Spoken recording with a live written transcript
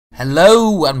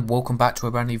Hello and welcome back to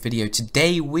a brand new video.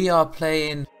 Today we are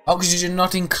playing Oxygen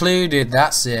Not Included,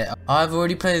 that's it. I've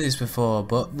already played this before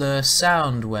but the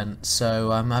sound went,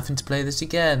 so I'm having to play this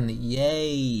again.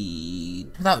 Yay!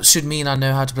 That should mean I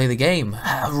know how to play the game.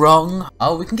 Wrong.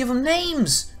 Oh, we can give them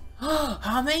names.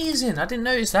 How amazing, I didn't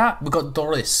notice that. We got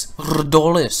Doris.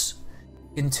 Doris.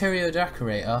 Interior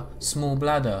decorator, small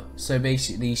bladder. So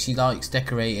basically she likes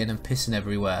decorating and pissing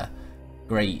everywhere.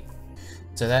 Great.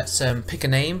 So let's pick a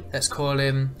name. Let's call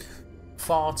him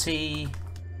Farty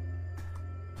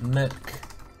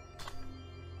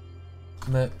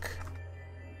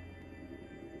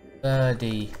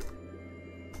Birdie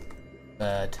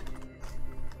Bird.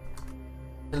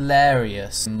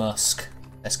 Hilarious. Musk.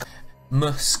 Let's go.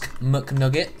 Musk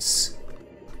McNuggets.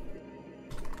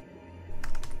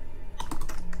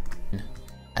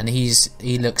 And he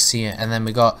looks here. And then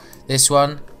we got this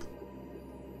one.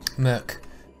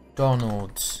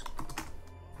 McDonald's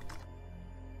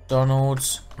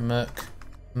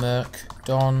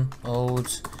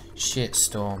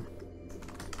shitstorm.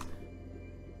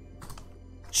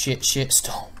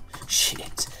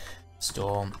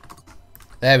 Shitstorm.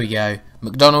 There we go.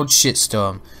 McDonald's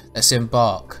shitstorm. Let's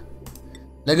embark.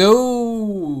 Let's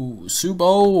go! Super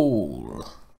Bowl.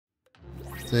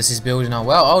 So this is building our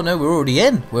well. Oh no, we're already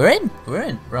in. We're in.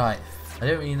 Right. I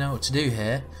don't really know what to do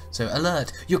here. So,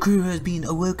 alert! Your crew has been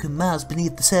awoken miles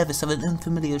beneath the surface of an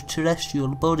unfamiliar terrestrial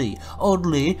body.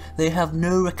 Oddly, they have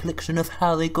no recollection of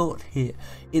how they got here.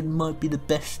 It might be the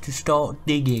best to start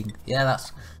digging. Yeah,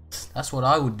 that's what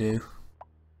I would do.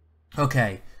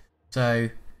 Okay, so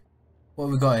what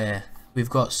have we got here? We've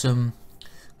got some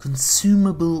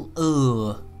consumable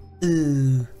ore.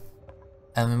 And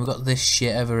then we've got this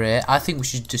shit over here. I think we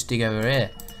should just dig over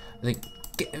here. I think.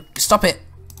 Stop it!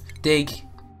 Dig.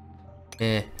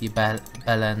 Here, you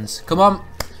bellends. Come on!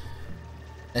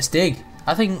 Let's dig.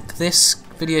 I think this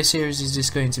video series is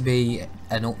just going to be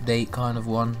an update kind of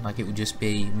one. Like it would just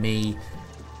be me.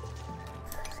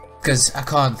 Because I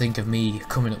can't think of me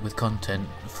coming up with content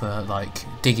for like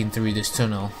digging through this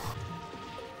tunnel.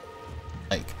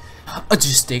 Like, I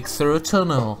just dig through a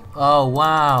tunnel. Oh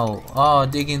wow. Oh,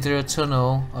 digging through a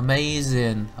tunnel.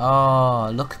 Amazing.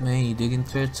 Oh, look at me digging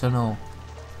through a tunnel.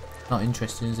 Not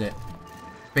interesting, is it?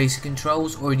 Basic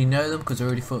controls, already know them because I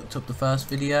already fucked up the first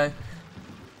video.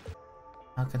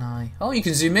 How can I? Oh, you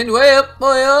can zoom in. Way up,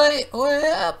 way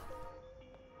up.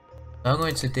 I'm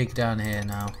going to dig down here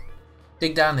now.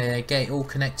 Dig down here, get it all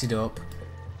connected up.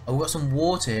 I've got some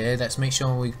water here. Let's make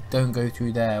sure we don't go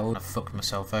through there. I fucked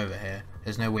myself over here.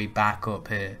 There's no way back up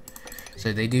here.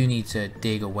 So they do need to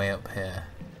dig a way up here.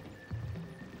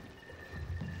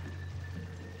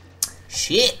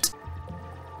 Shit!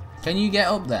 Can you get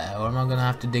up there, or am I going to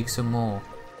have to dig some more?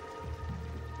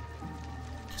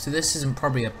 So this isn't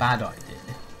probably a bad idea.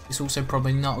 It's also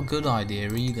probably not a good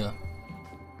idea either.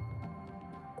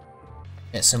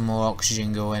 Get some more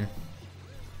oxygen going.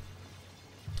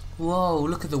 Whoa,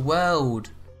 look at the world.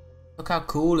 Look how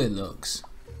cool it looks.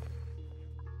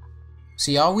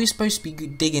 See, are we supposed to be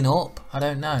digging up? I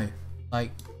don't know.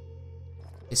 Like,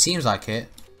 it seems like it.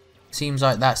 Seems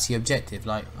like that's the objective.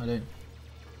 Like, I don't...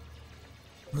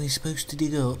 Are we supposed to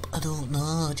dig up? I don't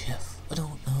know, Jeff. I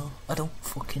don't know. I don't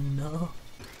fucking know.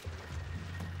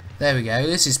 There we go.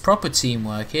 This is proper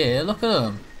teamwork here. Look at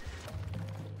them.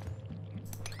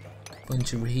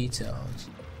 Bunch of retards.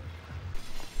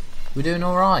 We're doing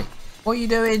alright. What are you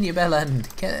doing, you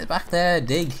bellend? Get back there.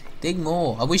 Dig. Dig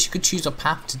more. I wish you could choose a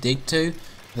path to dig to.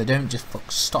 They don't just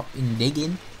stop in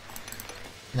digging.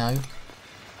 No.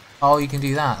 Oh, you can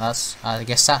do that. I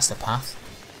guess that's the path.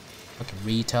 Fucking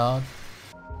retard.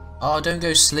 Oh, don't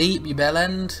go sleep, you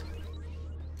bellend.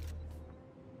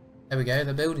 There we go,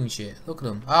 they're building shit. Look at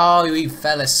them. Oh, he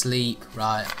fell asleep.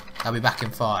 Right, I'll be back in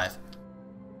 5.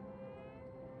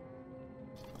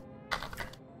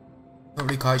 Not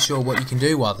really quite sure what you can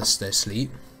do while they're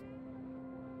asleep.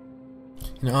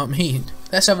 You know what I mean?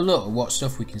 Let's have a look at what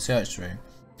stuff we can search through.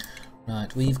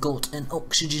 Right, we've got an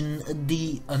oxygen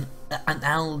an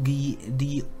algae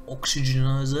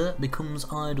deoxygenizer becomes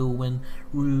idle when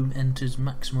room enters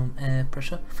maximum air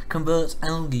pressure. Converts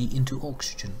algae into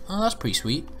oxygen. Oh, that's pretty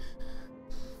sweet.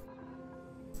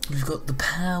 We've got the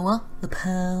power.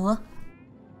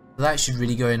 That should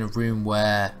really go in a room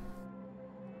where...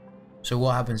 So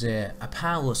what happens here? A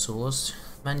power source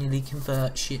manually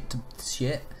converts shit to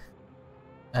shit.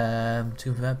 To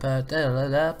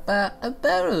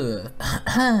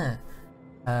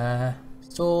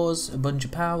stores a bunch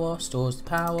of power, stores the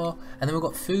power, and then we've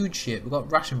got food shit. We've got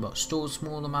ration box, stores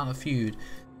small amount of food.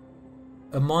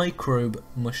 A microbe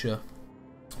musher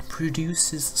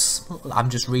Produces I'm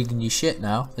just reading your shit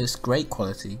now. It's great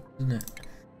quality, isn't it?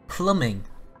 Plumbing.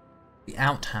 The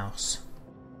outhouse.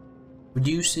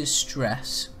 Reduces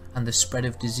stress and the spread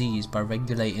of disease by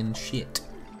regulating shit.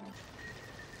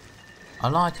 I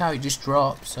like how it just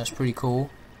drops. That's pretty cool.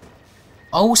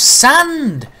 Oh,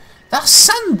 sand! That's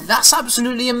sand! That's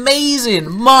absolutely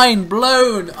amazing! Mind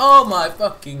blown! Oh my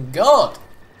fucking god!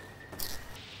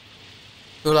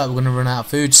 Feel like we're gonna run out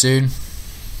of food soon.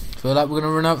 Feel like we're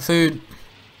gonna run out of food.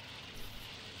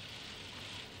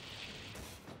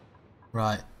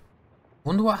 Right.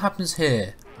 Wonder what happens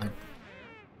here.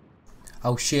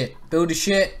 Oh shit. Build a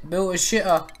shit. Build a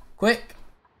shitter. Quick.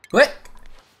 Quick.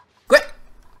 Quick.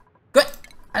 Quick.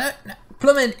 I don't know.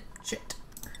 Plumbing. Shit.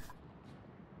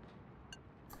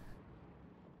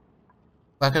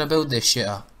 Where can I build this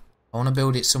shitter? I want to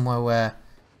build it somewhere where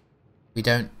we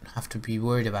don't have to be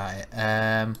worried about it.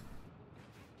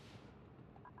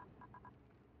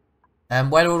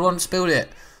 Where do I want to build it?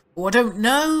 Oh, I don't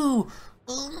know.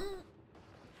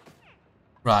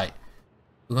 Right.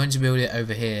 We're going to build it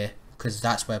over here because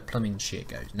that's where plumbing shit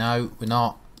goes. No, we're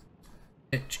not.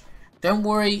 Don't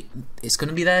worry. It's going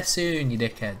to be there soon, you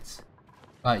dickheads.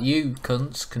 Right, you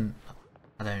cunts can...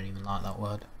 I don't even like that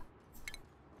word.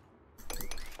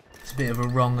 It's a bit of a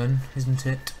wrong un, isn't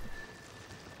it?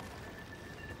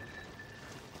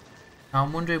 Now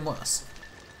I'm wondering what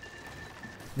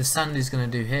the sand is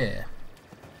going to do here.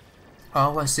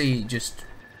 Oh, I see. It just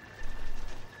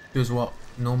does what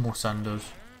normal sand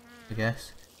does, I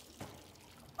guess.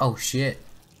 Oh shit.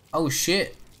 Oh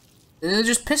shit. Did they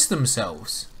just piss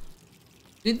themselves?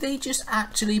 Did they just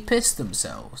actually piss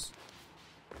themselves?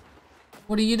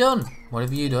 What have you done? What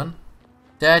have you done?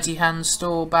 Dirty hands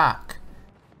store back.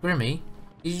 Grimmy,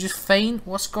 did you just faint?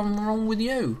 What's gone wrong with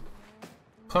you?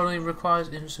 Colony requires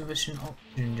insufficient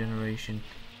oxygen generation.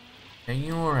 Don't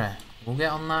you worry. We'll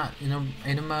get on that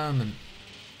in a moment.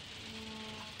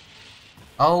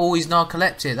 Oh, he's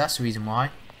narcoleptic. That's the reason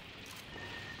why.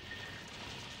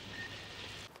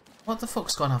 What the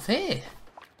fuck's gone off here?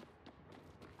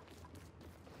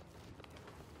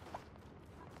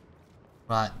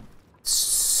 Right.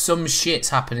 Some shit's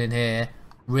happening here.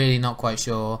 Really not quite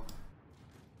sure.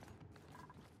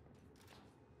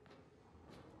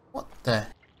 What the?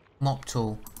 Mop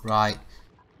tool. Right.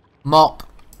 Mop.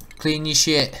 Clean your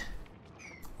shit.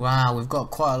 Wow, we've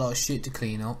got quite a lot of shit to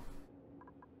clean up.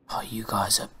 Oh, you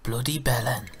guys are bloody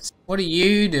bellends. What are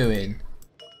you doing?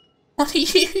 What are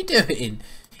you doing?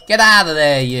 Get out of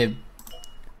there, you...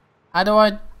 How do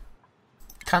I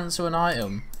cancel an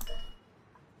item?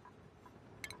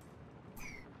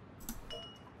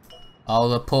 Oh,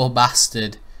 the poor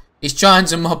bastard. He's trying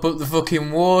to mop up the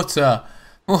fucking water.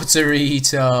 What a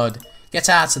retard. Get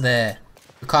out of there.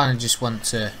 We kind of just want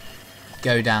to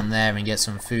go down there and get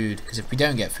some food. Because if we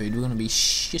don't get food, we're going to be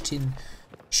shitting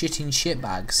shit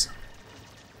bags.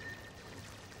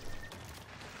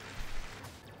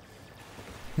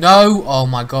 No! Oh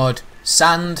my god.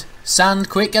 Sand. Sand,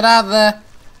 quick, get out of there.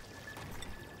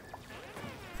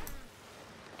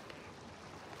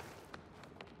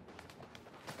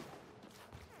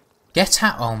 Get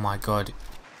out. Oh my god.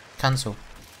 Cancel.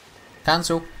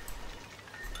 Cancel.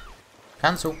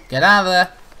 Cancel. Get out of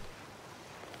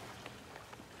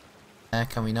there.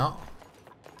 Can we not?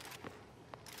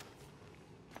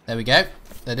 There we go.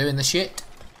 They're doing the shit.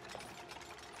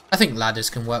 I think ladders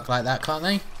can work like that, can't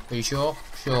they? Are you sure?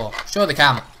 Sure. Sure they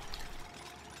can.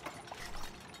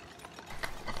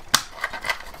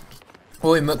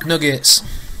 Oi, McNuggets.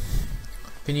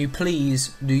 Can you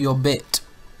please do your bit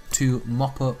to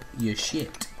mop up your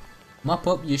shit? Mop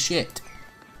up your shit.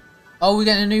 Oh, we're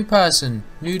getting a new person.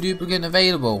 New duplicate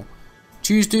available.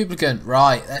 Choose duplicate.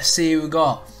 Right, let's see who we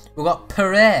got. We got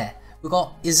Pereire. We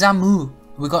got Izamu.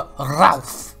 We got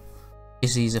Ralph.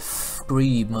 He's a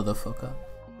free motherfucker.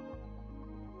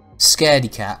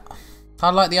 Scaredy cat. I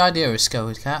like the idea of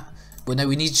Scaredy cat. But no,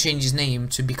 we need to change his name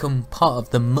to become part of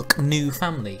the McNu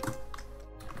family.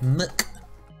 Muck.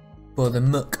 For the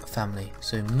Muck family.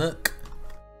 So Muck.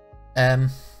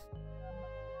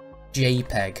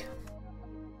 JPEG.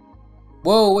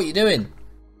 Whoa, what are you doing?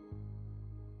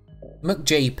 Muck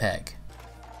JPEG.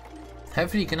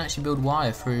 Hopefully you can actually build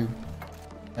wire through...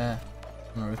 I'm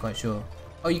not really quite sure.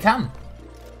 Oh, you can!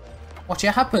 Watch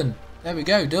it happen! There we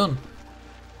go, done.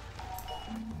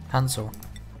 Cancel.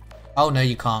 Oh, no,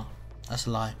 you can't. That's a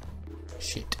lie.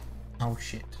 Shit. Oh,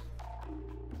 shit.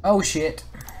 Oh, shit.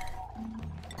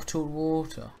 Bottled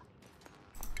water.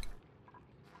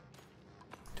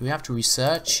 Do we have to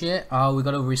research shit? Oh, we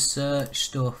gotta research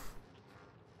stuff.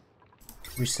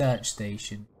 Research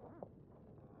station.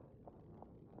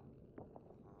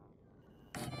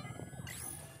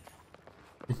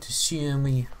 assume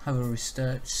we have a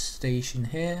research station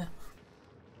here.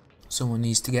 Someone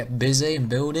needs to get busy and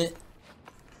build it.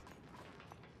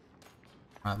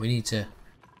 Right, we need to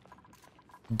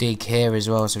dig here as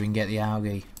well so we can get the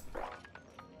algae.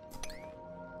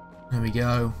 There we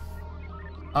go.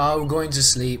 Oh, we're going to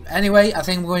sleep. Anyway, I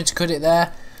think we're going to cut it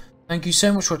there. Thank you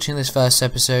so much for watching this first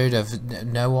episode of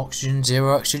No Oxygen,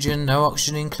 Zero Oxygen, No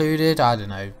Oxygen Included. I don't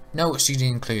know. No Oxygen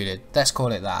Included. Let's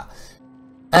call it that.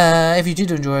 If you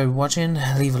did enjoy watching,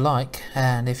 leave a like.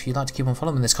 And if you'd like to keep on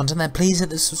following this content, then please hit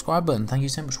the subscribe button. Thank you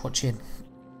so much for watching.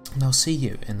 And I'll see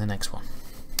you in the next one.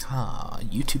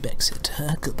 YouTube exit.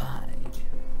 Goodbye.